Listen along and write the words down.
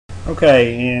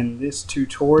Okay, in this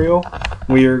tutorial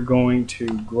we are going to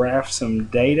graph some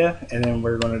data and then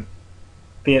we're going to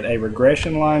fit a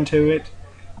regression line to it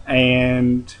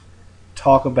and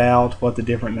talk about what the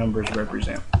different numbers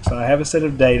represent. So I have a set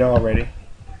of data already.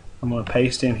 I'm going to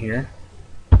paste in here.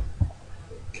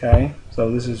 Okay, so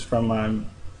this is from an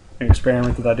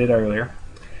experiment that I did earlier.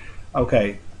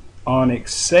 Okay, on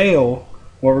Excel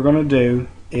what we're going to do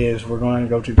is we're going to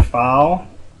go to File,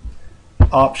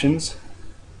 Options,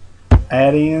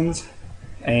 Add-ins,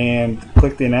 and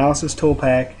click the Analysis Tool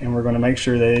Pack, and we're going to make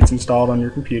sure that it's installed on your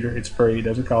computer. It's free, it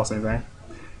doesn't cost anything.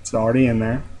 It's already in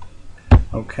there.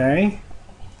 Okay,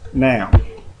 now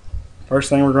first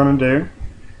thing we're going to do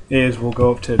is we'll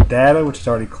go up to Data, which is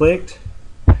already clicked,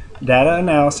 Data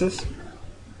Analysis.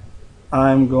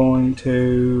 I'm going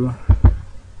to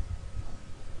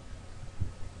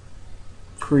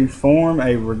preform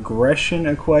a regression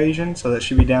equation, so that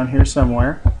should be down here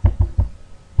somewhere.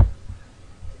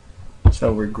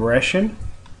 So regression,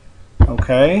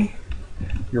 okay,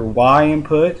 your Y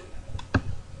input,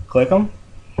 click them,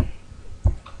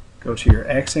 go to your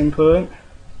X input,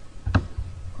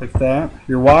 click that.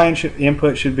 Your Y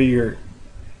input should be your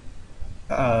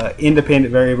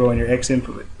independent variable, and your X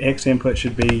input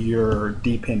should be your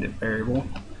dependent variable.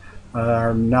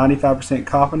 Our 95%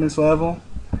 confidence level,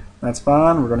 that's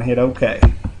fine. We're going to hit OK.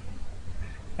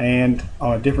 And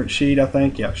on a different sheet, I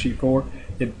think, yeah, sheet 4,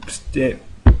 it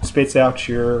spits out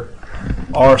your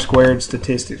R-squared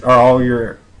statistics, or all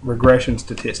your regression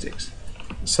statistics.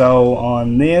 So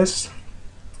on this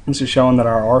is showing that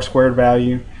our R-squared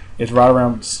value is right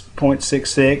around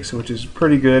 0.66, which is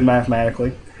pretty good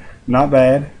mathematically. Not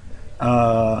bad.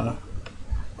 That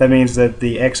means that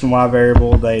the X and Y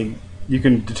variable, you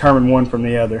can determine one from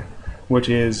the other, which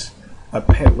means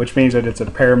that it's a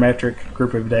parametric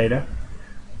group of data.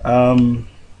 From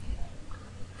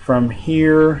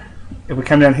here, if we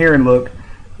come down here and look,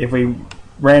 if we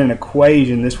ran an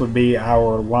equation, this would be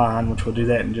our line, which we'll do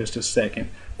that in just a second.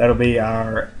 That'll be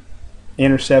our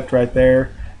intercept right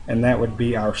there, and that would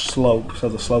be our slope. So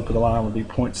the slope of the line would be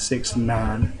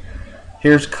 0.69.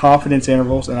 Here's confidence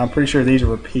intervals, and I'm pretty sure these are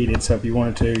repeated, so if you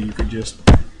wanted to, you could just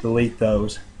delete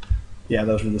those. Yeah,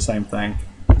 those are the same thing.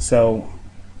 So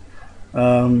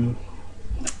now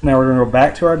we're going to go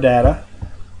back to our data,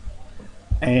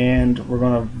 and we're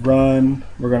going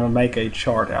to make a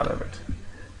chart out of it.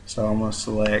 So I'm going to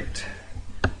select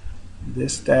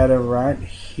this data right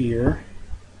here.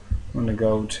 I'm going to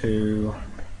go to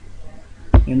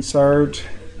Insert,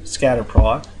 Scatter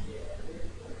Plot,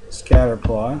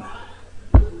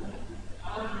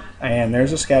 and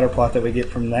there's a scatter plot that we get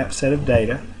from that set of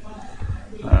data.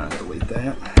 Delete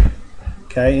that.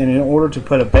 Okay, and in order to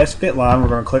put a best fit line, we're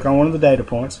going to click on one of the data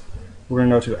points. We're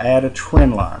going to go to Add a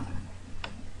Trend Line.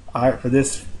 Alright, for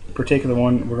this particular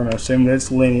one, we're going to assume that it's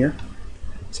linear.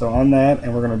 So on that,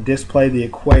 and we're going to display the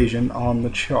equation on the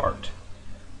chart.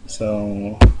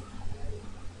 So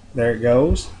there it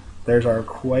goes. There's our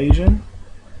equation,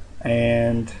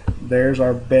 and there's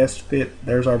our best fit.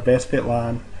 There's our best fit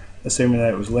line, assuming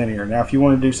that it was linear. Now, if you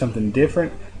want to do something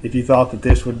different, if you thought that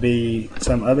this would be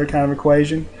some other kind of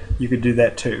equation, you could do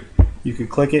that too. You could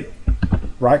click it,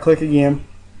 right-click again,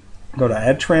 go to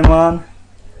Add Trend Line,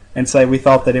 and say we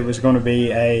thought that it was going to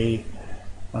be a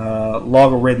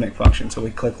logarithmic function. So we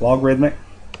click logarithmic.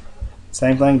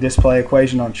 Same thing, display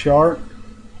equation on chart,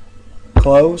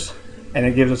 close, and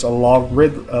it gives us a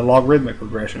logarithmic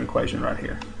regression equation right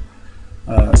here.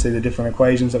 See the different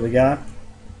equations that we got?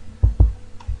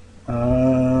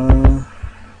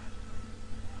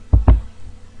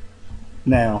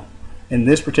 Now, in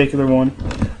this particular one,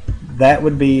 that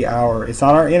would be it's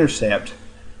not our intercept,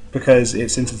 because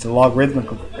since it's a logarithmic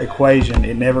equation,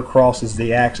 it never crosses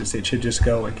the axis. It should just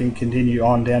go, it can continue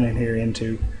on down in here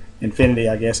into infinity,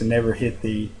 I guess, and never hit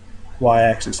the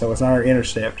y-axis. So it's not our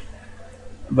intercept.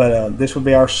 But this would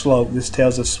be our slope. This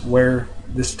tells us what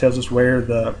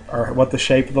the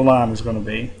shape of the line is going to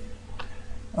be.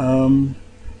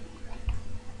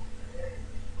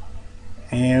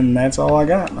 And that's all I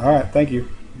got. All right, thank you.